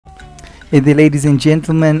Hey there, ladies and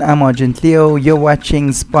gentlemen, I'm Argentleo. You're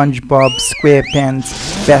watching SpongeBob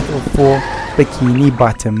SquarePants Battle for Bikini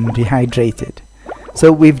Bottom Rehydrated.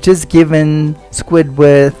 So we've just given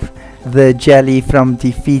Squidward the jelly from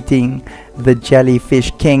defeating the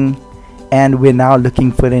Jellyfish King, and we're now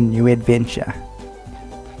looking for a new adventure.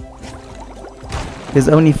 There's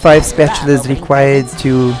only 5 spatulas required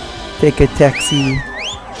to take a taxi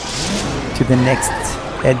to the next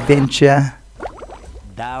adventure,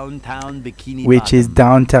 Downtown Bikini which Bottom. is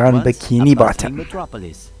downtown Once Bikini a bustling Bottom.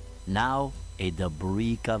 metropolis, now a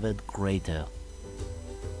debris-covered crater.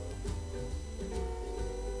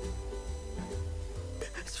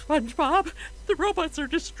 SpongeBob, the robots are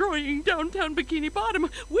destroying downtown Bikini Bottom.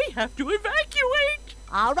 We have to evacuate.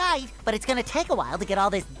 All right, but it's gonna take a while to get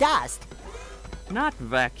all this dust. Not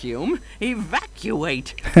vacuum,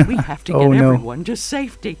 evacuate. We have to Oh, get no. everyone to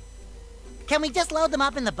safety. Can we just load them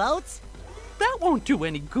up in the boats? That won't do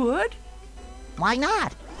any good Why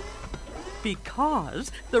not?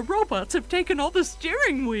 because the robots have taken all the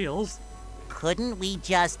steering wheels. Couldn't we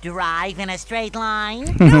just drive in a straight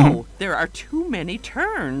line? No, there are too many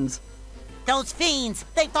turns. Those fiends,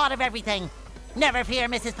 they thought of everything. Never fear,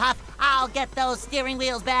 Mrs. Puff. I'll get those steering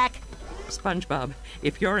wheels back. SpongeBob,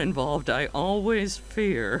 if you're involved, I always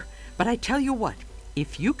fear. But I tell you what,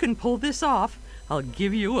 if you can pull this off, I'll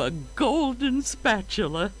give you a golden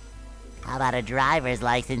spatula. How about a driver's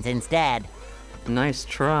license instead? Nice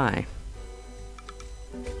try.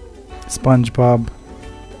 SpongeBob.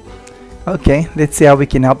 Okay, let's see how we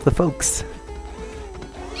can help the folks.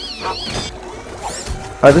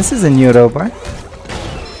 Oh, this is a new robot.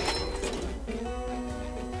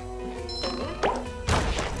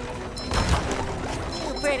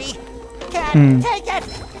 Too pretty. Can't take it.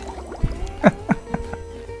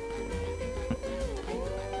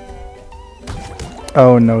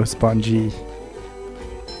 Oh no, Spongy.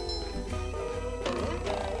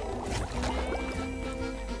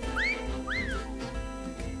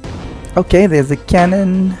 Okay, there's a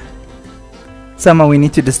cannon. Somehow we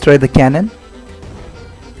need to destroy the cannon.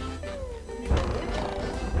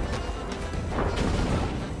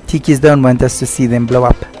 Tikis don't want us to see them blow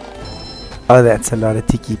up. Oh, that's a lot of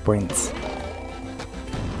Tiki points.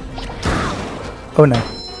 Oh no.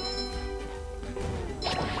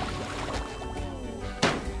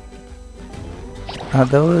 Are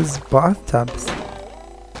those bathtubs?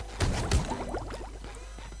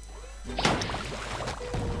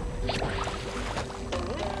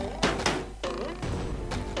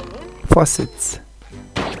 Faucets.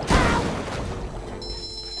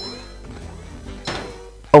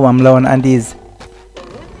 Oh, I'm low on undies.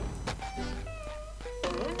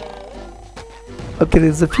 Okay,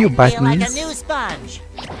 there's a few Feel like a buttons. new sponge.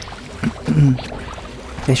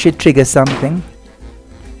 They should trigger something.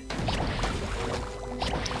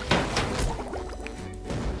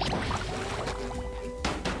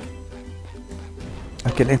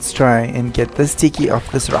 Okay, let's try and get this Tiki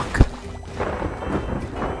off this rock.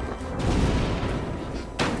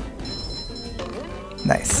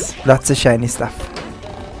 Nice. Lots of shiny stuff.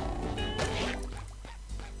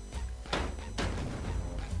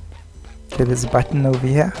 Okay, there's a button over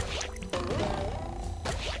here.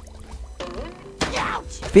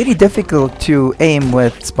 Very difficult to aim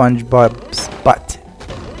with SpongeBob's butt.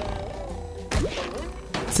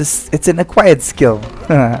 It's an acquired skill.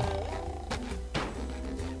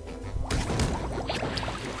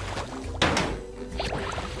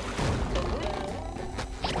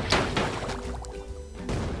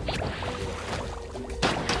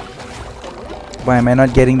 Why am I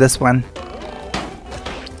not getting this one?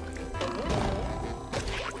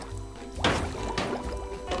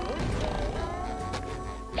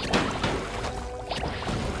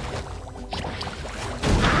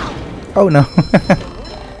 Oh no.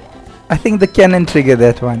 I think the cannon triggered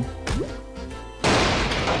that one.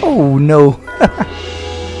 Oh no.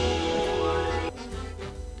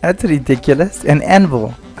 That's ridiculous. An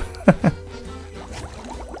anvil.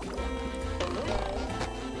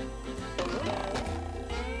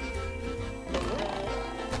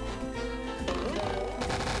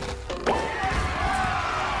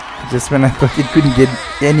 Just when I thought it couldn't get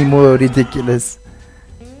any more ridiculous.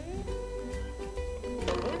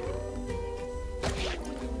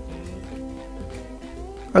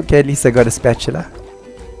 Okay, at least I got a spatula.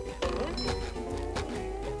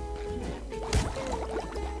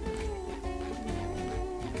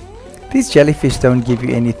 These jellyfish don't give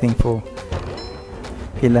you anything for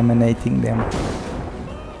eliminating them.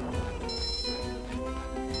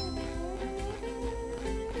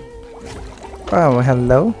 Oh,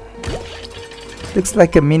 hello. Looks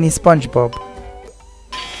like a mini SpongeBob.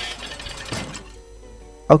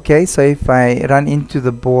 Okay, so if I run into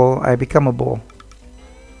the ball, I become a ball.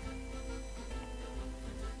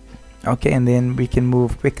 Okay, and then we can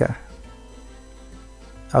move quicker.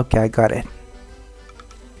 Okay, I got it.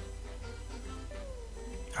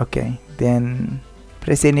 Okay, then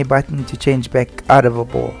press any button to change back out of a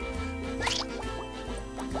ball.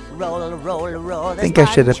 Roll, roll, roll. I think I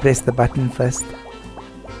should have pressed the button first.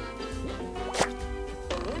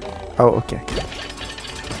 Oh, okay.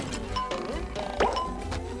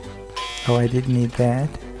 Oh, I didn't need that.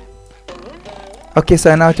 Okay,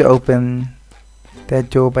 so now to open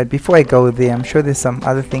that door, but before I go there, I'm sure there's some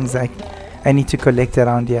other things I need to collect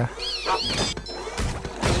around here.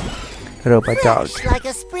 Robot dog. Like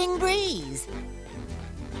a spring breeze.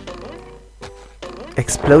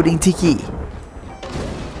 Exploding tiki.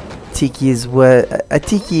 Tiki's a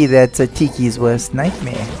tiki that's a tiki's worst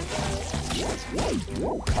nightmare.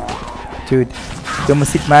 Dude, you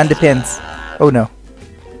almost hit my underpants. Oh no.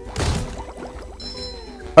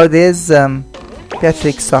 Oh, there's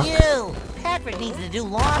Patrick's sock. You! Patrick needs to do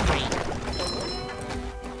laundry.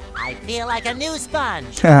 I feel like a new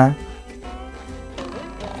sponge. Okay,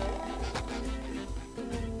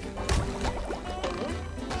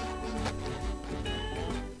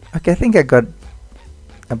 I think I got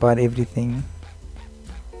about everything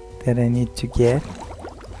that I need to get.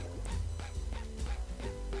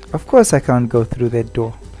 Of course I can't go through that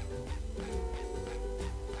door.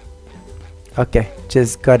 Okay,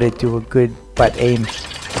 just gotta do a good butt aim.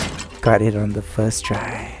 Got it on the first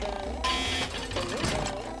try.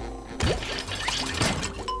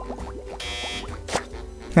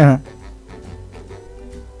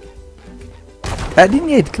 I didn't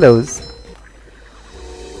get close.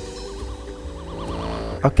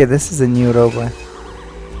 Okay, this is a new robot.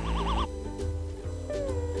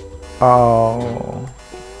 Oh.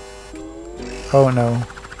 Oh no.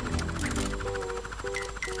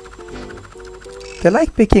 They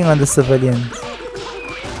like picking on the civilians.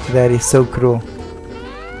 That is so cruel.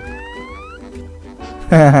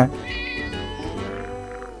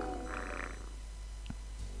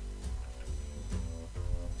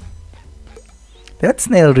 That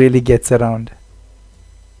snail really gets around.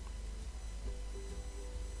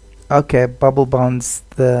 Okay, bubble bounce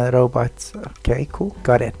the robots. Okay, cool,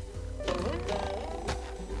 got it.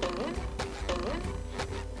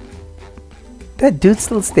 That dude's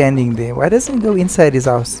still standing there. Why doesn't he go inside his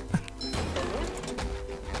house?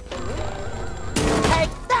 Take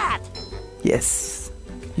that! Yes,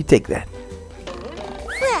 you take that.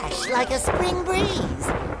 Fresh like a spring breeze.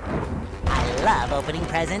 I love opening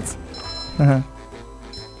presents.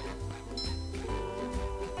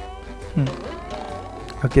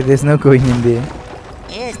 Okay, there's no going in there.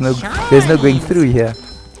 It There's no going shines. through here.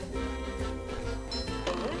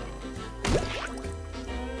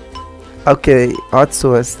 Okay, hot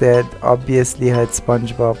sauce that obviously hurt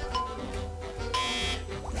SpongeBob.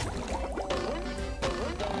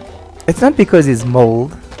 It's not because he's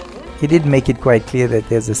mold. He did make it quite clear that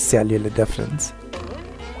there's a cellular difference.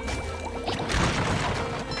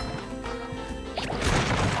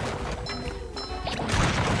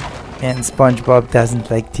 And SpongeBob doesn't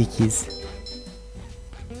like tikis.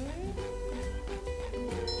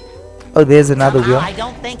 Oh, there's another Somehow wheel. I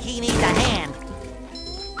don't think he needs a hand.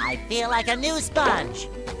 I feel like a new sponge.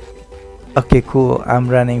 Okay, cool. I'm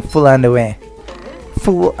running full underwear.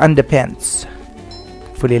 Full underpants.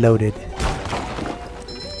 Fully loaded.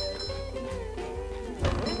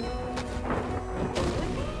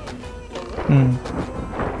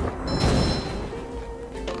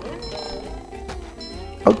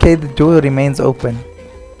 Okay, the door remains open.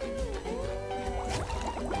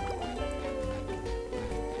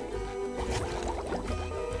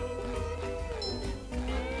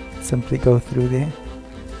 Simply go through there.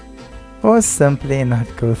 Or simply not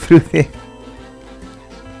go through there.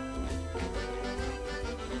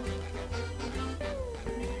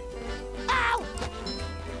 Ow!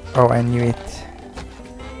 Oh, I knew it.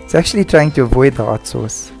 It's actually trying to avoid the hot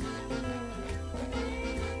sauce.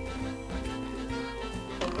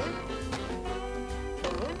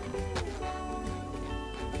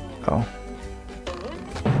 Oh.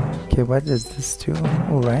 Okay, what does this do?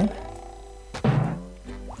 Alright.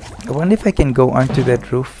 I wonder if I can go onto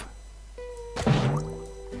that roof.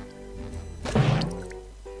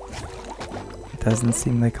 Doesn't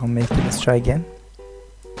seem like I'll make it. Let's try again.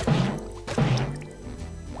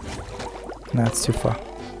 No, it's too far.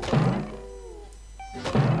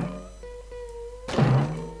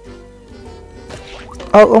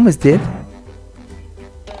 Oh, almost did.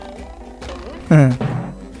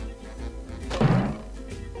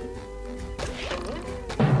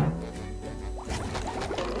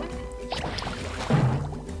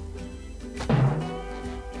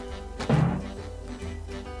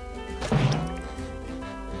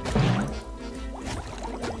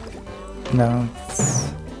 No,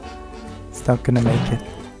 it's not gonna make it.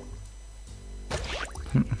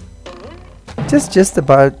 Just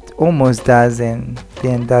about almost does and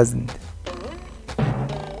then doesn't.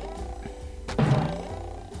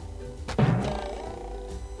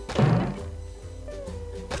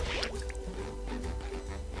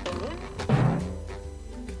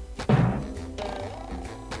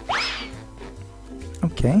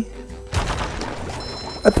 Okay.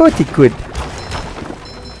 I thought he could.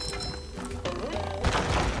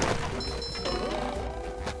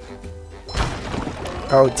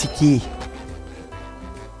 Oh, Tiki.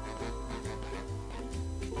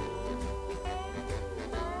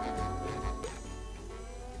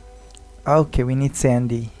 Okay, we need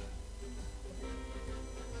Sandy.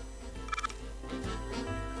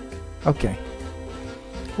 Okay.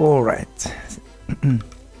 Alright.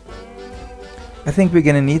 I think we're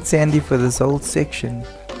gonna need Sandy for this whole section.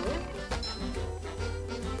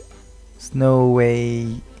 There's no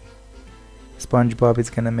way SpongeBob is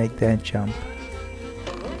gonna make that jump.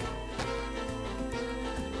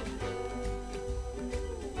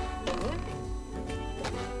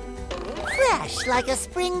 Fresh like a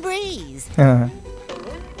spring breeze.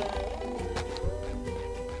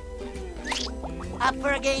 Up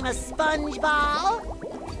for a game of SpongeBob?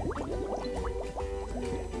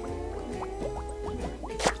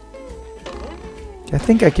 I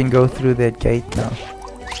think I can go through that gate now.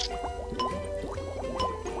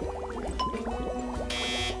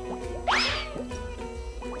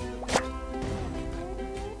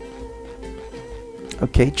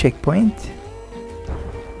 Okay, checkpoint.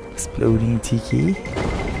 Exploding Tiki.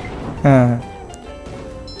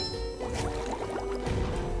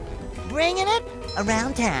 Bringing it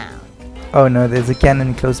around town. Oh no, there's a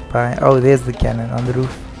cannon close by. Oh, there's the cannon on the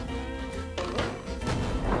roof.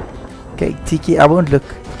 Okay, Tiki, I won't look.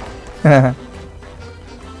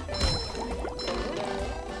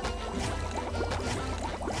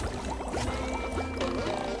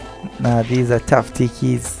 Nah, these are tough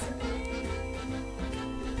Tikis.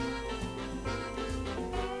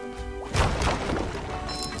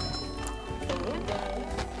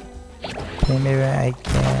 Okay, maybe I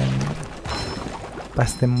can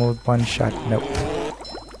bust them with one shot. Nope.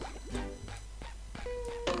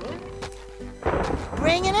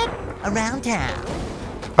 Bringing it around town.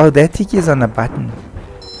 Oh, that Tiki is on a button.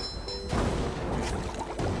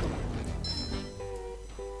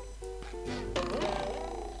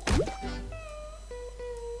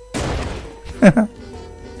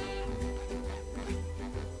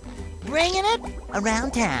 Bringing it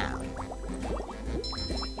around town.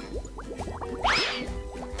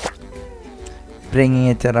 Bringing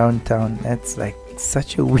it around town. That's like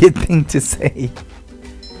such a weird thing to say.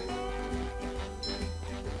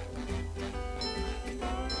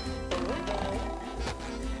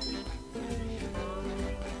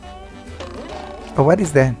 Oh, what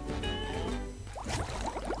is that?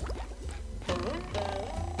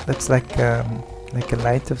 Looks like a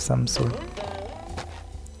light of some sort.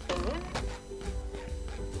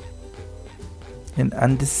 An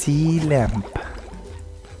undersea lamp.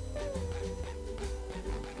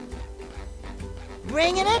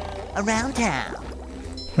 Bringing it around town.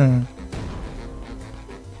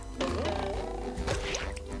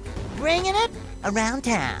 Bringing it around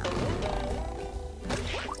town.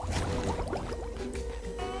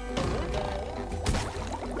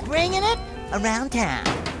 Bringing it around town.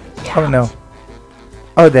 Oh no.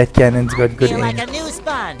 Oh, that cannon's got good Feel aim. like a new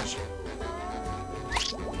sponge.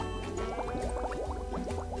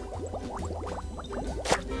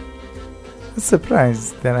 I'm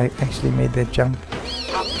surprised that I actually made that jump.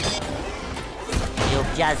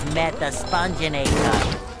 You've just met the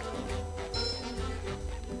Spongeinator.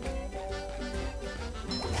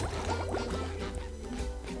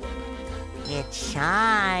 It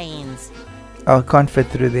shines. Oh, I can't fit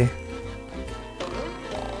through there.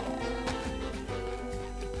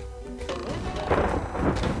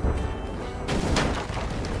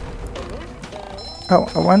 Oh,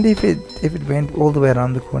 I wonder if it went all the way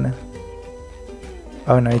around the corner.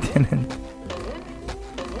 Oh no, it didn't.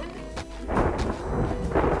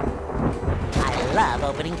 I love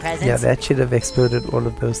opening presents. Yeah, that should have exploded all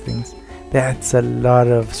of those things. That's a lot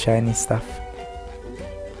of shiny stuff.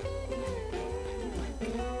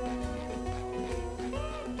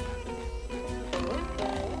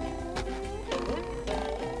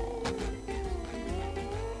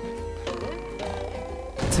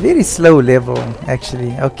 It's a very slow level,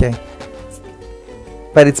 actually. Okay.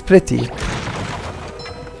 But it's pretty.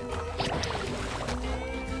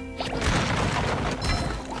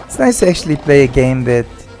 It's nice to actually play a game that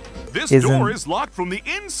This isn't... door is locked from the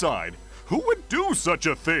inside. Who would do such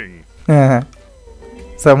a thing?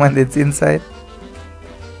 Someone that's inside.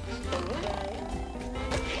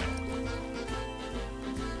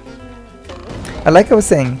 Like I was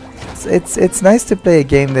saying, it's nice to play a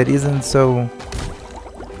game that isn't so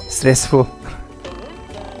stressful.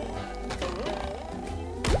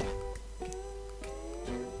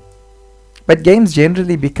 But games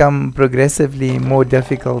generally become progressively more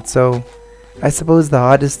difficult, so I suppose the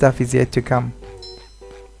hardest stuff is yet to come.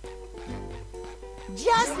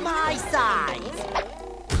 Just my size.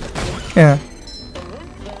 Yeah.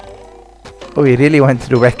 Oh, he really wanted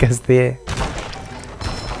to whack us there.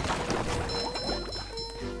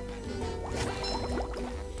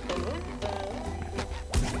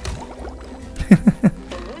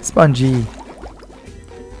 Spongy.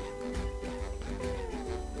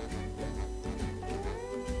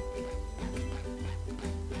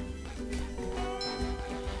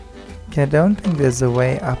 Okay, I don't think there's a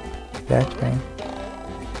way up that way.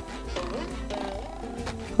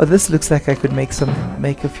 Oh, this looks like I could make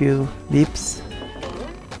a few leaps.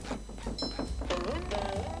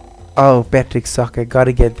 Oh, Patrick Soccer,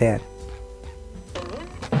 gotta get that.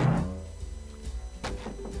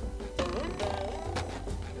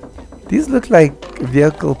 These look like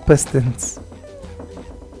vehicle pistons.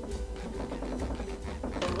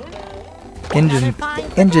 Engine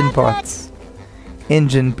parts.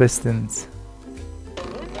 Engine pistons.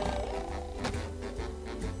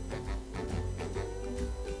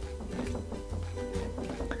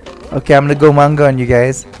 Okay, I'm gonna go manga on you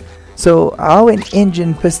guys. So how an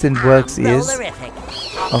engine piston works is...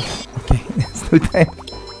 Oh, okay, there's no time.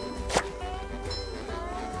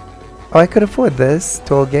 Oh, I could afford this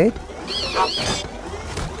toll gate.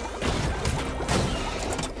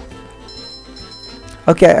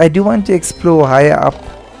 Okay, I do want to explore higher up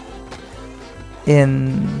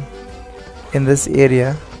in this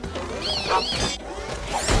area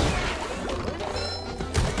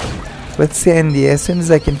with Sandy as soon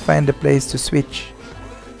as I can find a place to switch.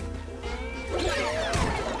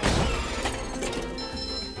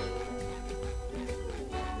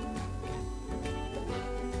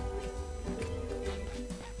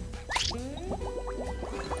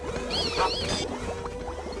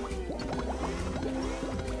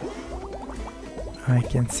 I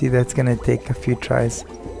can see that's gonna take a few tries.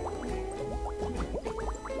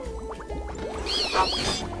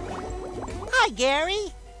 Hi,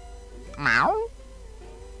 Gary. Meow.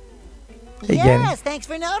 Hey, yes, Gary. thanks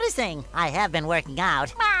for noticing. I have been working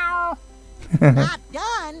out. Meow. Not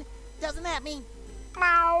done. Doesn't that mean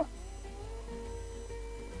meow?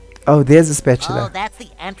 Oh, there's a spatula. Oh, that's the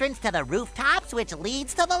entrance to the rooftops, which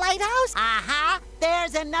leads to the lighthouse? Aha!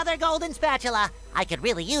 There's another golden spatula. I could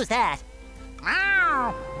really use that.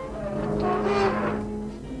 Meow.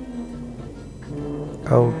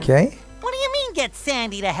 Okay. What do you mean, get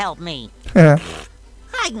Sandy to help me? Even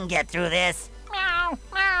I can get through this. Meow,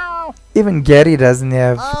 meow. Gary doesn't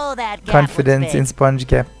have Oh, that gap confidence looks in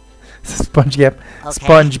big. SpongeGap. Okay,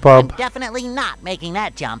 SpongeBob. I'm definitely not making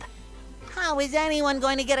that jump. How is anyone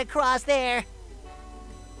going to get across there?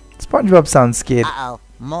 SpongeBob sounds scared. Uh-oh,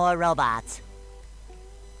 more robots.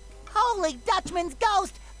 Holy Dutchman's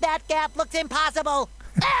ghost! That gap looks impossible!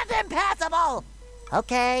 And impassable!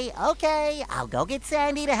 Okay, I'll go get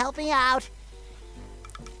Sandy to help me out.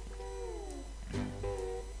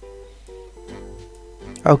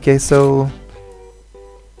 Okay, so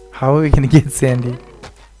how are we gonna get Sandy?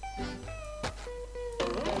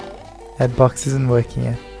 That box isn't working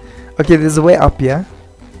yet. Okay, there's a way up here.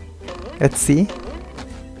 Let's see.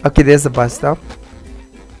 Okay, there's a bus stop.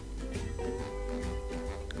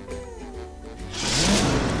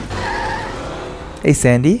 Hey,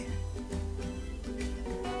 Sandy.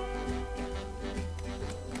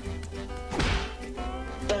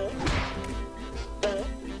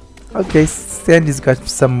 Okay, Sandy's got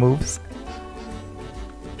some moves.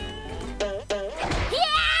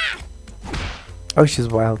 Oh, she's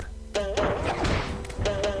wild.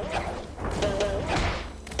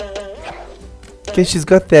 Okay, she's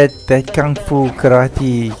got that kung fu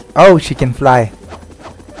karate. Oh, she can fly.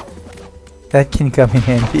 That can come in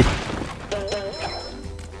handy.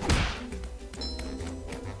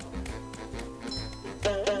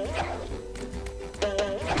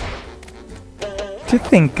 To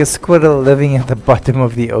think a squirrel living at the bottom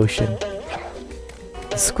of the ocean.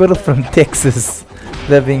 A squirrel from Texas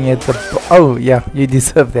living at the oh yeah, you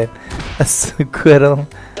deserve that. A squirrel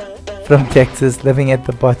from Texas living at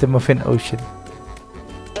the bottom of an ocean.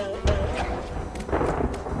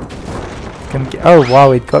 Oh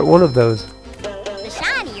wow, it got all of those. The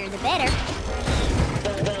shinier the better.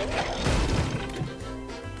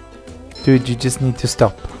 Dude, you just need to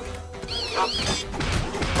stop.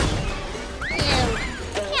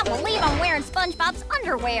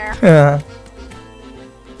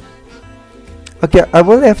 Okay, I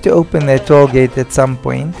will have to open that toll gate at some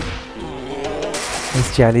point.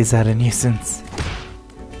 These jellies are a nuisance.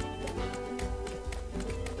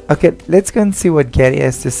 Okay, let's go and see what Gary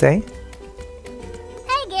has to say.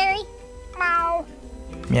 Hey, Gary. Meow.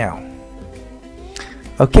 Meow.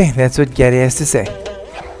 Okay, that's what Gary has to say.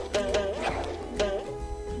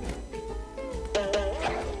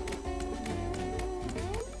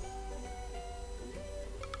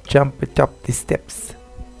 Jump atop the steps.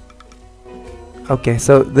 Okay,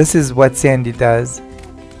 so this is what Sandy does.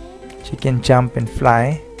 She can jump and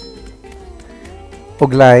fly. Or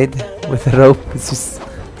glide with a rope. It's just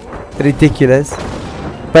ridiculous.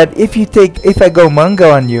 But if I go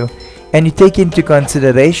mungo on you, and you take into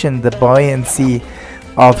consideration the buoyancy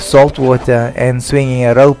of salt water and swinging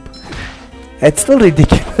a rope, it's still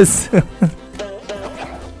ridiculous.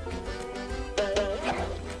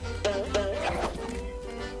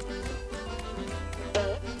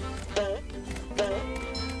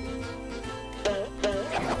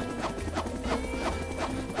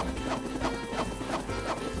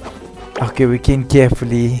 Okay, we can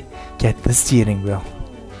carefully get the steering wheel.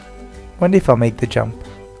 Wonder if I'll make the jump.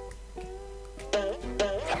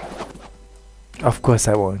 Of course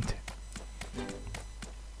I won't.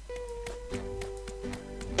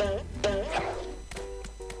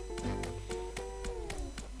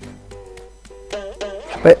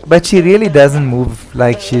 But she really doesn't move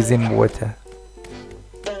like she's in water.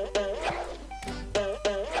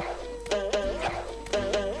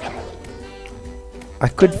 I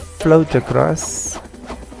could float across.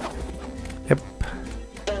 Yep.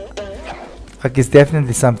 Okay, it's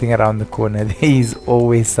definitely something around the corner. There is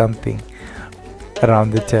always something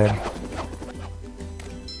around the turn.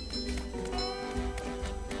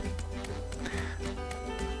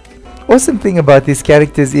 Awesome thing about these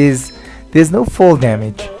characters is there's no fall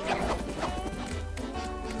damage.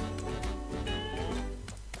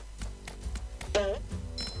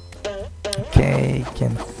 Okay,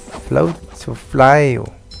 can float or fly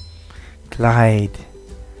or glide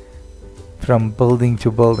from building to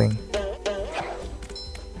building.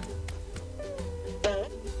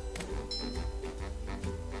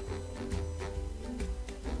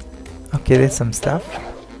 Okay, there's some stuff.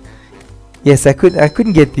 Yes, I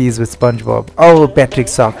couldn't get these with SpongeBob. Oh,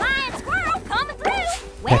 Patrick's sock. Flying squirrel coming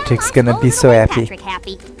through. Patrick's Well, gonna I'm be supposed so to make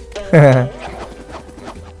happy. Patrick happy.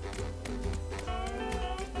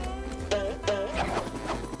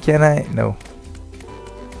 Can I? No.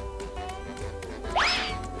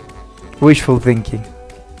 Wishful thinking.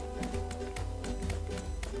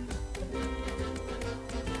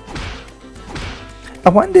 I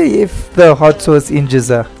wonder if the hot sauce injures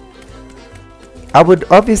her. I would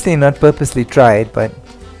obviously not purposely try it, but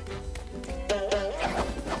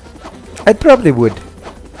I probably would.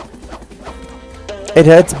 It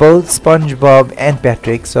hurts both SpongeBob and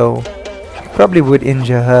Patrick, so probably would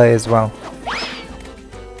injure her as well.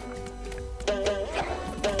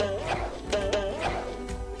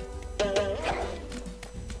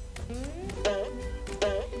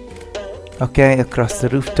 Okay, across the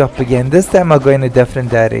rooftop again. This time I'll go in a different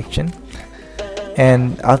direction.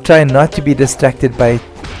 And I'll try not to be distracted by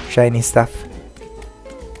shiny stuff.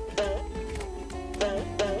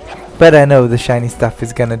 But I know the shiny stuff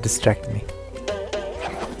is gonna distract me.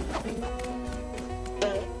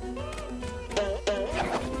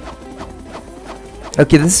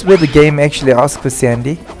 Okay, this is where the game actually asks for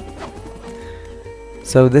Sandy.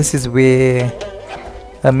 So this is where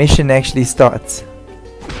a mission actually starts.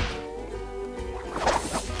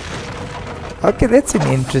 Okay, that's an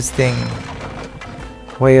interesting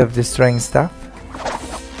way of destroying stuff.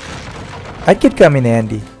 I could come in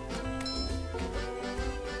handy.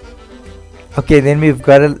 Okay, then we've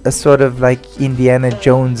got a sort of like Indiana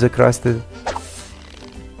Jones across the...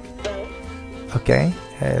 Okay,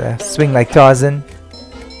 swing like Tarzan.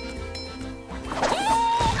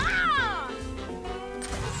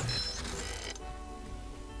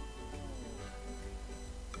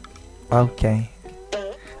 Okay.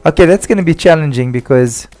 Okay, that's going to be challenging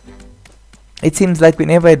because it seems like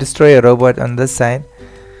whenever I destroy a robot on this side,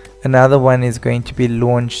 another one is going to be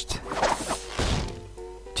launched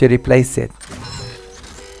to replace it.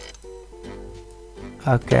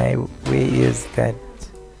 Okay, where is that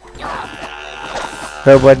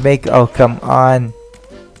robot make? Oh, come on.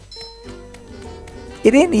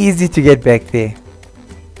 It ain't easy to get back there.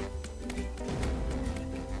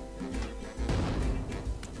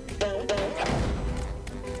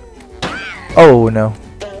 Oh no.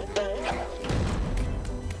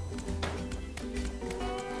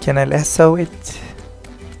 Can I lasso it?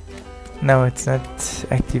 No, it's not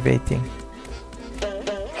activating.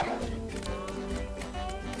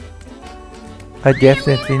 I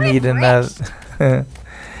definitely need another.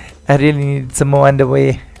 I really need some more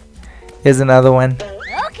underwear. Here's another one.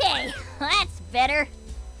 Okay, that's better.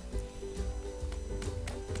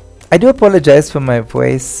 I do apologize for my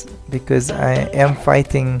voice because I am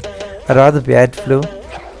fighting a rather bad flu.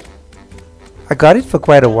 I got it for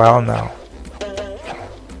quite a while now.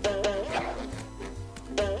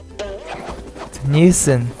 It's a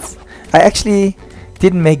nuisance. I actually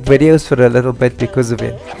didn't make videos for a little bit because of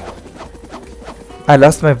it. I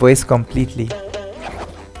lost my voice completely.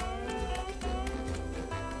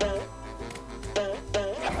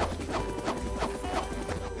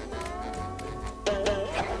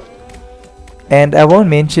 And I won't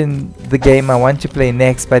mention the game I want to play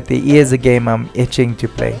next, but there is a game I'm itching to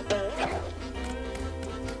play.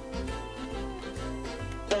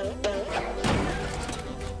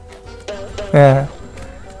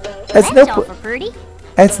 That's awful pretty.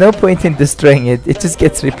 There's no point in destroying it. It just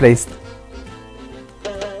gets replaced.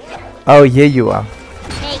 Oh, here you are.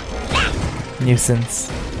 Take that. Nuisance.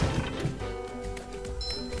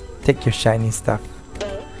 Take your shiny stuff.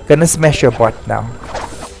 Gonna smash your bot now.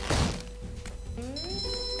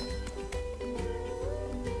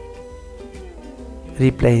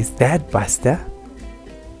 Replace that, Buster.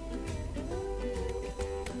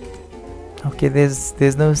 Okay,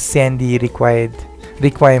 there's no sandy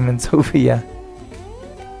requirements over here.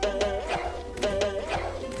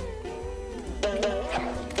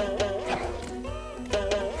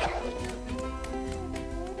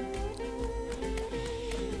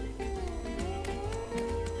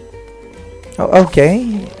 Oh,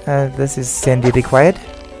 okay. This is sandy required.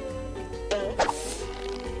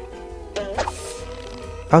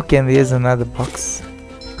 Okay, and there's another box.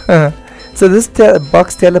 So this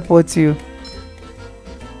box teleports you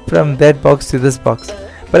from that box to this box.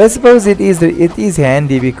 But I suppose it is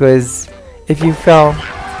handy because if you fell,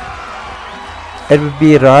 it would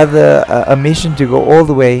be rather a mission to go all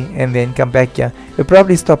the way and then come back here. You'll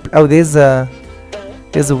probably stop. Oh, there's a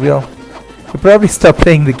wheel. You'll probably stop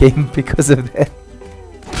playing the game because of that.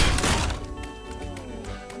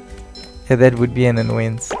 Yeah, that would be an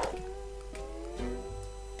annoyance.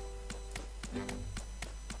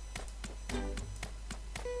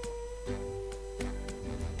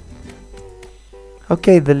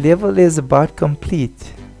 Okay, the level is about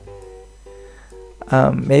complete.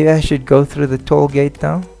 Maybe I should go through the toll gate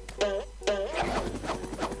now.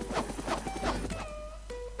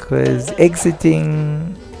 Because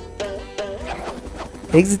exiting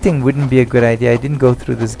wouldn't be a good idea. I didn't go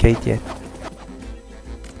through this gate yet.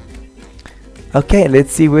 Okay,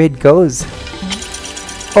 let's see where it goes.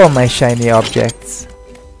 All my shiny objects.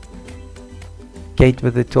 Gate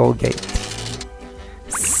with a toll gate.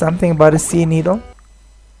 Something about a sea needle?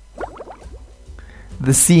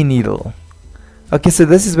 The sea needle. Okay, so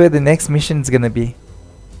this is where the next mission is gonna be.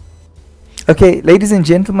 Okay, ladies and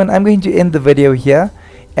gentlemen, I'm going to end the video here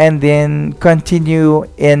and then continue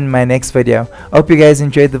in my next video. I hope you guys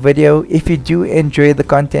enjoyed the video. If you do enjoy the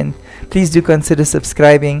content, please do consider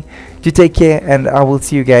subscribing. Do take care, and I will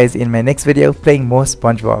see you guys in my next video playing more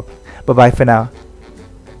SpongeBob. Bye bye for now.